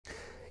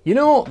You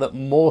know that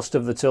most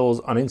of the tools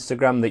on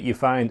Instagram that you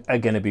find are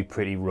going to be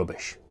pretty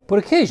rubbish. But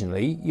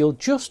occasionally you'll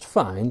just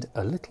find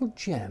a little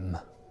gem.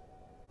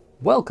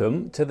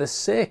 Welcome to the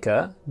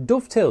Saker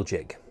Dovetail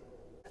Jig.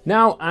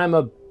 Now, I'm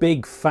a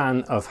big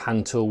fan of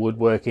hand tool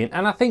woodworking,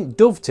 and I think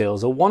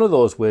dovetails are one of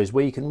those ways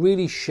where you can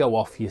really show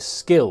off your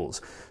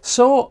skills.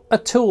 So a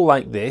tool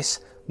like this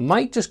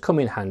might just come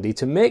in handy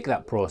to make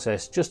that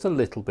process just a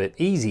little bit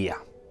easier.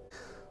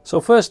 So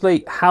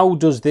firstly, how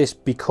does this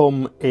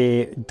become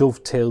a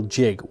dovetail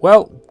jig?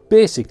 Well,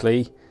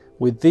 basically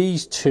with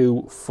these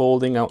two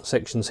folding out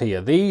sections here,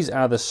 these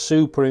are the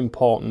super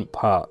important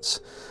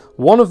parts.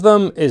 One of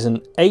them is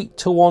an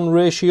 8:1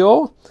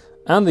 ratio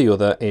and the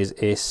other is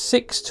a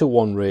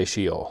 6:1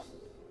 ratio.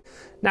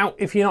 Now,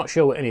 if you're not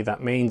sure what any of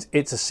that means,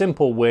 it's a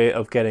simple way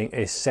of getting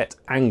a set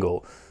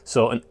angle.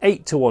 So an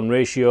 8:1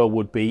 ratio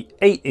would be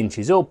 8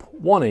 inches up,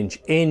 1 inch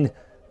in.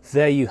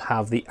 There you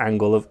have the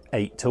angle of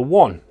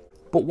 8:1.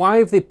 But why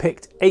have they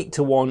picked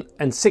 8:1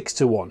 and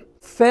 6:1?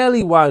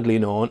 Fairly widely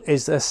known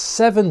is a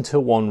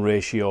 7:1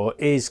 ratio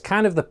is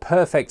kind of the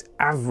perfect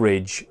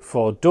average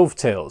for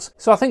dovetails.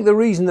 So I think the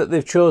reason that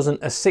they've chosen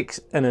a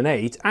 6 and an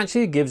 8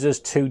 actually gives us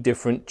two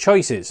different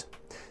choices.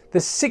 The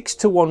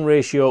 6:1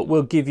 ratio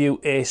will give you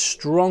a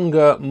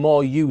stronger,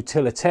 more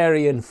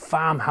utilitarian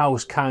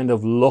farmhouse kind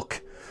of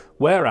look,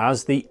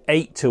 whereas the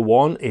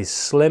 8:1 is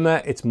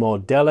slimmer, it's more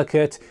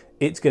delicate,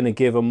 it's going to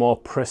give a more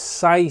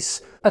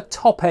precise, a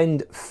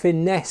top-end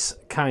finesse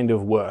kind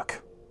of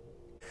work.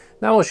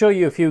 Now I'll show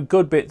you a few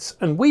good bits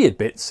and weird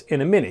bits in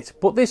a minute,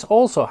 but this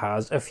also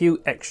has a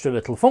few extra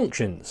little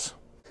functions.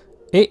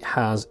 It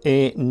has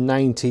a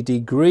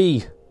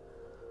 90-degree,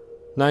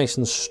 nice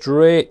and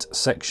straight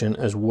section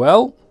as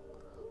well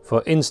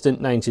for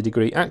instant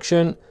 90-degree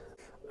action.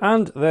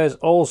 And there's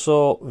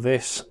also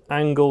this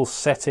angle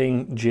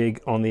setting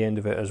jig on the end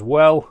of it as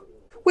well,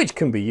 which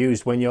can be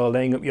used when you're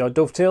laying up your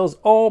dovetails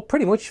or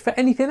pretty much for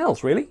anything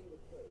else really.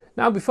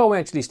 Now, before we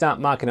actually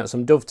start marking out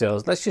some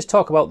dovetails, let's just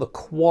talk about the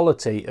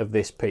quality of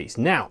this piece.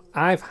 Now,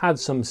 I've had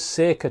some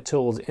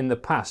Sakertools in the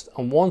past,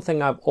 and one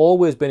thing I've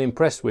always been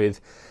impressed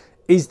with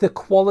is the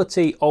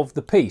quality of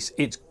the piece.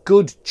 It's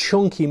good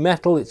chunky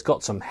metal, it's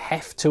got some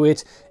heft to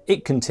it,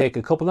 it can take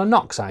a couple of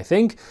knocks I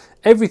think.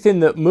 Everything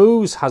that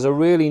moves has a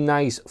really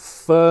nice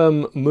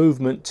firm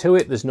movement to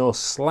it, there's no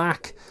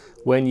slack.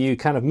 When you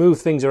kind of move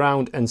things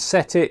around and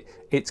set it,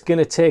 it's going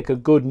to take a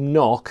good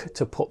knock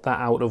to put that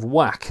out of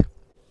whack.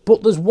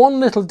 But there's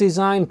one little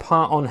design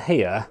part on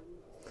here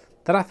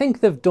that I think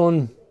they've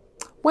done,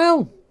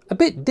 well, a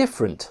bit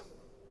different.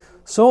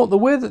 So the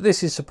way that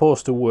this is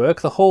supposed to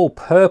work, the whole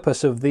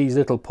purpose of these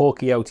little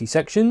pokey outy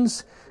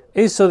sections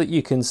is so that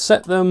you can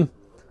set them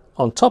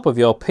on top of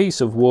your piece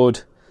of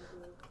wood,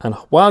 and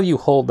while you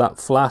hold that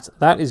flat,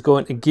 that is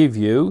going to give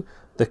you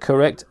the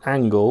correct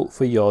angle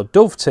for your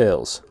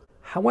dovetails.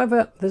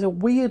 However, there's a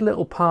weird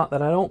little part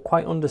that I don't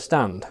quite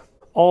understand,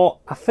 or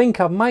I think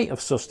I might have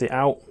sussed it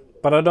out,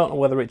 but I don't know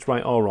whether it's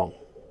right or wrong.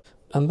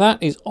 And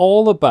that is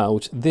all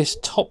about this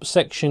top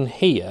section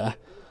here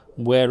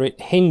where it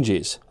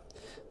hinges.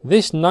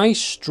 This nice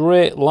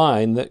straight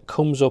line that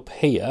comes up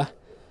here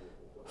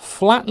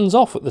flattens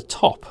off at the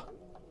top,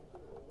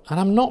 and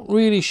I'm not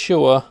really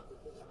sure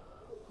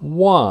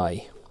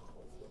why.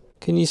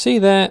 Can you see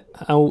there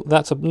how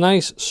that's a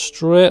nice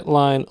straight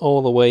line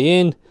all the way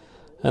in,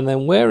 and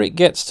then where it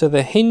gets to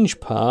the hinge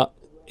part,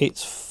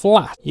 it's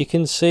flat. You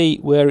can see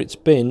where it's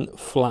been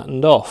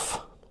flattened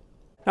off.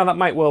 Now that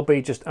might well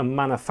be just a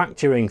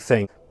manufacturing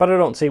thing, but I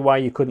don't see why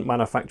you couldn't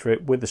manufacture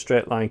it with the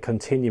straight line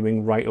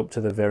continuing right up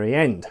to the very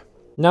end.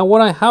 Now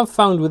what I have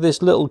found with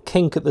this little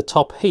kink at the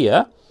top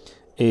here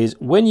is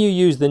when you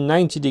use the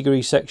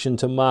 90-degree section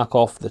to mark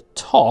off the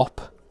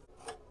top,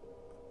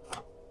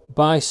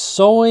 by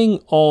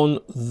sawing on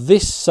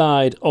this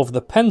side of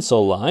the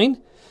pencil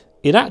line,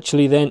 it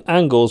actually then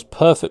angles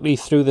perfectly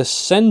through the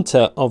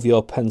center of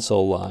your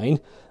pencil line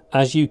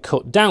as you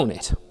cut down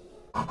it.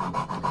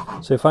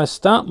 So if I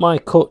start my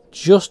cut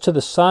just to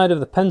the side of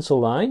the pencil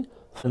line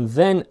and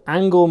then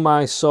angle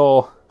my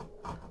saw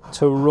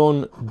to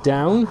run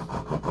down,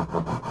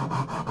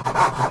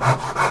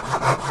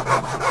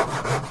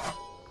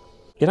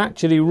 it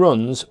actually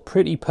runs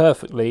pretty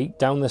perfectly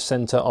down the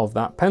center of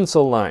that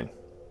pencil line.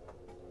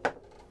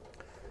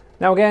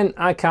 Now again,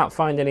 I can't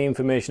find any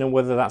information on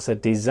whether that's a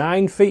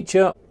design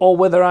feature or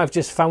whether I've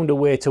just found a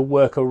way to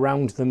work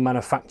around the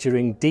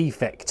manufacturing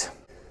defect.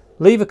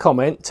 Leave a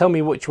comment, tell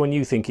me which one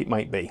you think it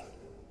might be.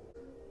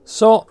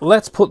 So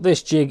let's put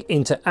this jig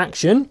into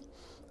action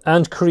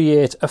and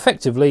create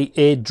effectively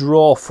a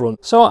drawer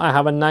front. So I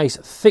have a nice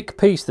thick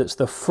piece that's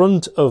the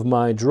front of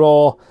my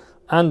drawer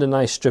and a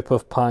nice strip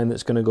of pine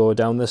that's going to go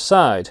down the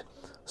side.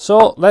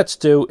 So let's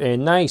do a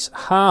nice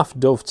half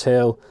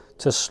dovetail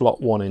to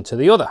slot one into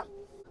the other.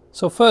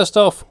 So first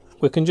off,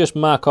 we can just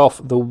mark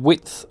off the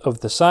width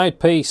of the side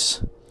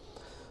piece,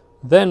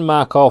 then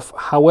mark off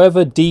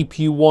however deep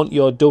you want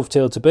your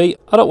dovetail to be.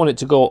 I don't want it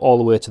to go all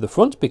the way to the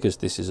front because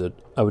this is a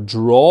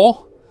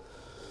drawer.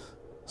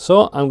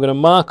 So I'm going to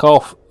mark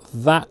off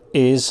that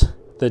is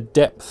the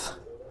depth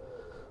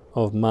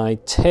of my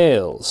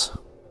tails.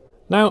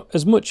 Now,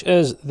 as much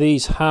as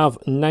these have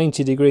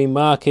 90-degree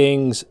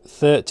markings,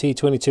 30,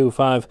 22,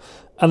 5,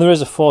 and there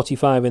is a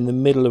 45 in the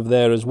middle of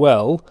there as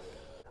well,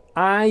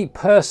 I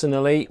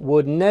personally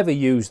would never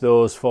use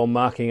those for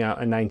marking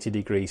out a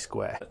 90-degree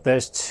square.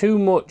 There's too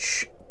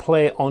much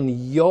play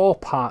on your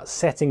part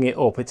setting it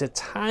up. It's a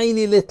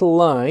tiny little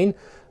line,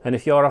 and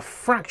if you're a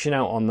fraction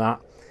out on that,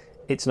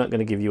 it's not going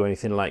to give you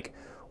anything like.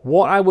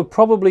 What I would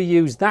probably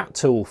use that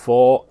tool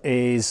for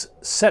is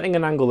setting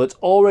an angle that's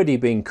already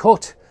been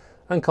cut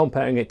and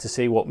comparing it to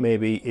see what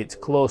maybe it's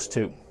close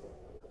to.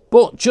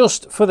 But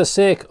just for the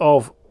sake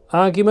of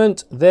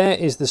argument, there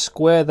is the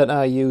square that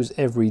I use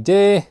every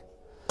day,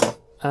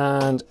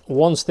 and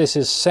once this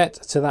is set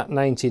to that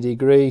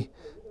 90-degree,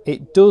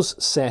 it does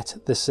set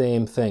the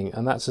same thing,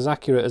 and that's as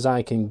accurate as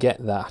I can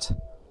get that.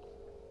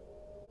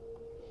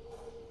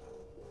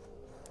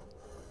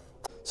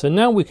 So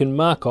now we can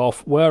mark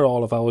off where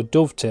all of our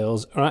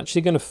dovetails are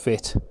actually going to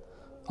fit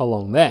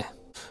along there.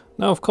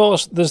 Now, of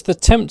course, there's the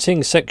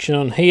tempting section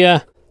on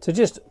here to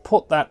just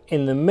put that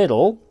in the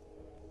middle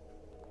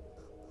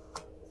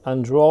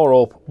and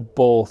draw up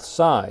both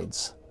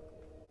sides.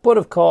 But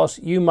of course,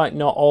 you might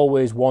not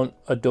always want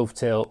a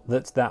dovetail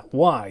that's that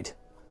wide.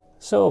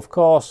 So of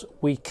course,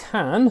 we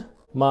can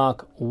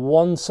mark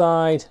one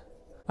side,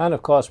 and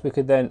of course, we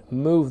could then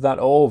move that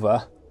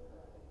over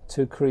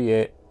to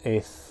create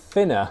a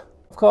thinner.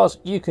 Of course,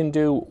 you can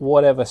do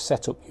whatever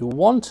setup you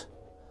want.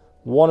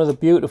 One of the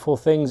beautiful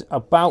things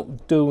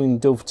about doing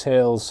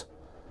dovetails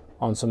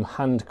on some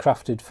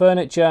handcrafted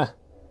furniture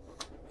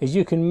is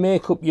you can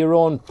make up your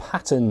own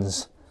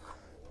patterns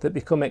that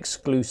become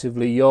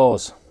exclusively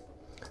yours.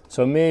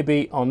 So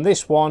maybe on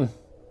this one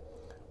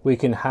we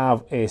can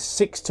have a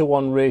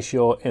 6:1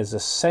 ratio as a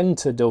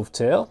center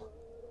dovetail,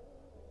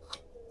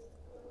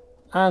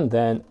 and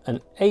then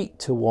an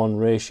 8:1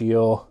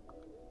 ratio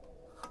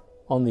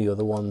on the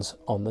other ones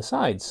on the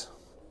sides.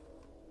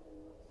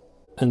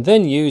 And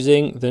then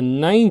using the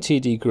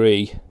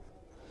 90-degree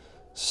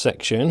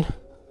section,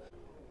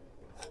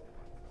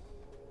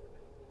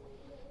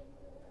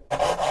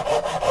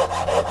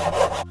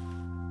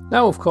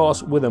 now of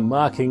course with a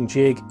marking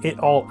jig it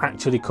all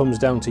actually comes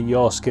down to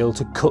your skill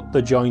to cut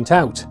the joint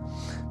out,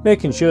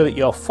 making sure that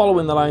you're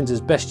following the lines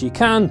as best you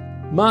can,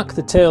 mark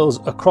the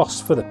tails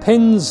across for the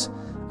pins,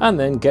 and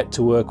then get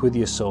to work with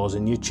your saws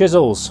and your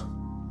chisels.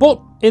 But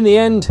in the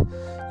end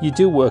you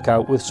do work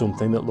out with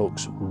something that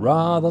looks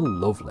rather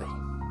lovely.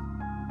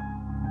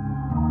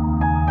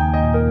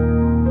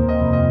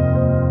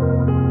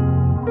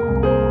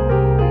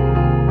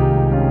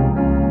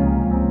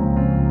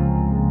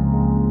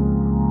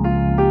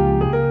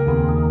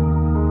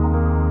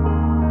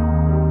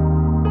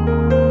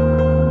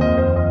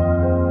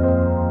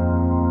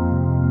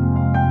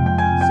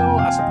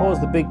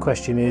 The big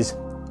question is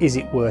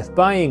it worth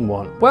buying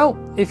one? Well,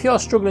 if you're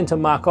struggling to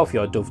mark off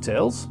your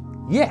dovetails,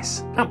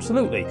 yes,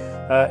 absolutely.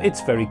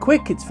 It's very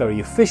quick, it's very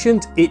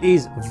efficient, it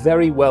is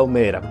very well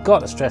made. I've got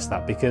to stress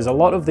that, because a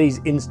lot of these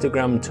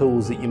Instagram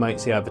tools that you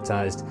might see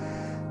advertised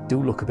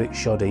do look a bit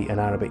shoddy and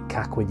are a bit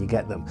cack when you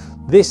get them.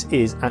 This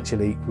is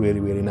actually really,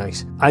 really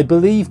nice. I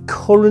believe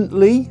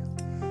currently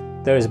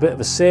there is a bit of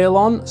a sale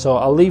on, so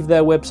I'll leave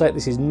their website.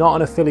 This is not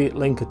an affiliate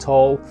link at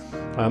all.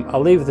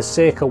 I'll leave the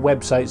Saker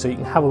website so you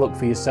can have a look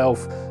for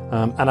yourself,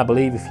 and I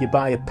believe if you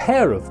buy a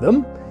pair of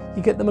them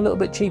you get them a little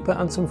bit cheaper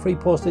and some free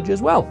postage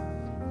as well.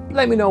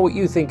 Let me know what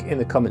you think in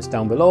the comments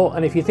down below,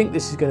 and if you think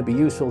this is going to be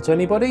useful to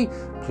anybody,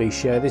 please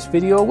share this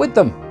video with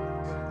them.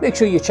 Make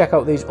sure you check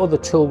out these other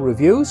tool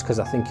reviews because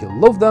I think you'll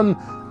love them,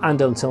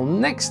 and until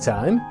next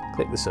time,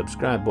 click the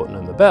subscribe button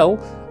and the bell,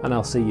 and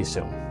I'll see you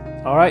soon.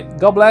 Alright,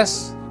 God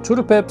bless,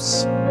 toodle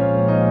pips.